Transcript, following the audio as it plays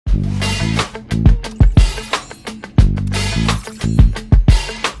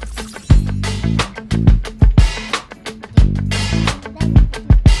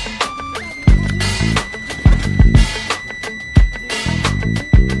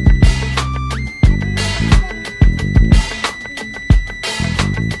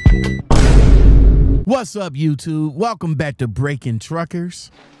What's up, YouTube? Welcome back to Breaking Truckers.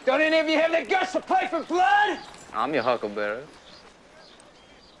 Don't any of you have the guts to play for blood? I'm your huckleberry.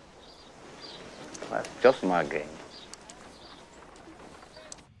 That's just my game.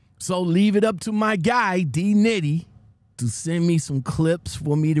 So leave it up to my guy, D Nitty, to send me some clips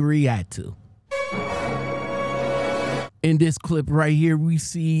for me to react to. In this clip right here, we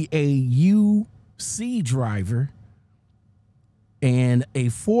see a UC driver and a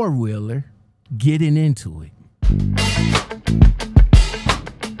four-wheeler getting into it.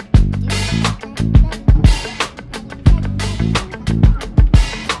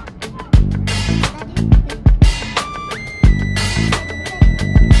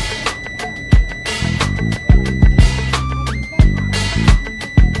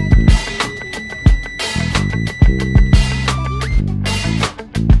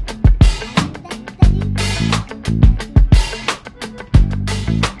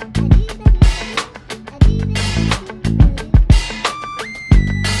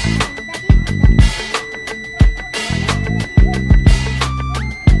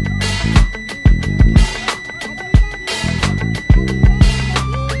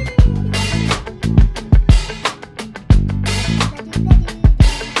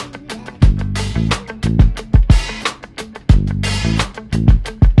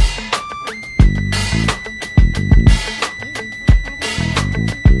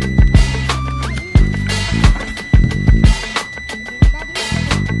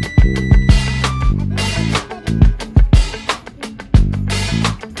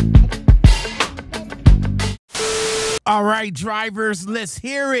 All right, drivers, let's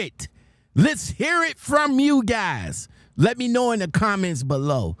hear it. Let's hear it from you guys. Let me know in the comments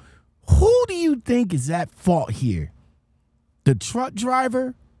below. Who do you think is at fault here? The truck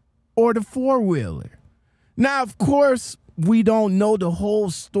driver or the four-wheeler? Now, of course, we don't know the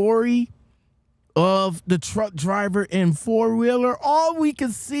whole story of the truck driver and four-wheeler. All we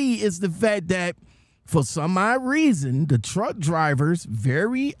can see is the fact that for some odd reason, the truck driver's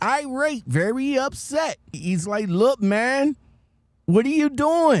very irate, very upset. He's like, look, man, what are you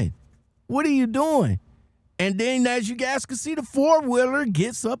doing? What are you doing? And then, as you guys can see, the four-wheeler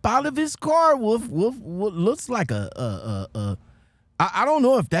gets up out of his car with what looks like I don't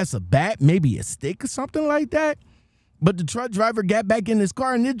know if that's a bat, maybe a stick or something like that. But the truck driver got back in his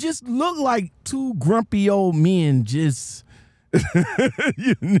car, and it just looked like two grumpy old men just...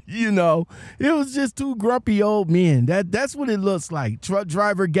 you know, it was just two grumpy old men. That's what it looks like. Truck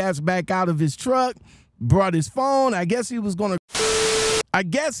driver gets back out of his truck, brought his phone. I guess he was gonna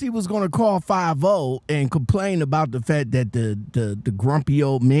call 50 and complain about the fact that the grumpy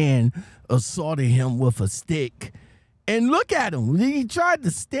old man assaulted him with a stick. And look at him. He tried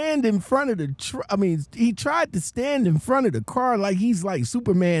to stand in front of the truck. I mean, he tried to stand in front of the car like he's like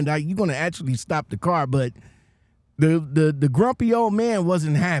Superman. Like, you're gonna actually stop the car, but the grumpy old man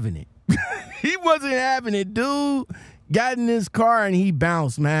wasn't having it. He wasn't having it, dude. Got in his car and he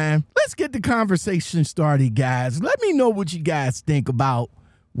bounced, man. Let's get the conversation started, guys. Let me know what you guys think about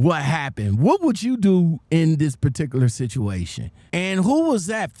what happened. What would you do in this particular situation? And who was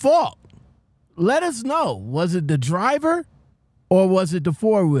at fault? Let us know. Was it the driver or was it the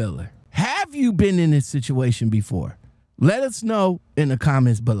four-wheeler? Have you been in this situation before? Let us know in the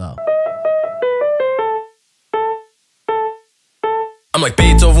comments below. I'm like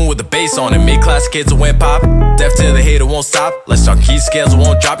Beethoven with the bass on it. Mid-class kids went pop. Deaf to the hater won't stop. Let's talk key scales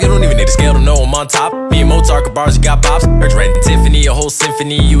won't drop. You don't even need a scale to know I'm on top. Me and Mozart got bars, you got bops. Heard Red and Tiffany, a whole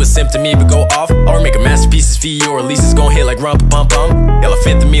symphony. You a simp to me, but go off. Or make a masterpieces for you, or at least it's gon' hit like rum pum pum.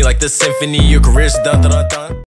 Elephant to me like the symphony. Your career's done done done.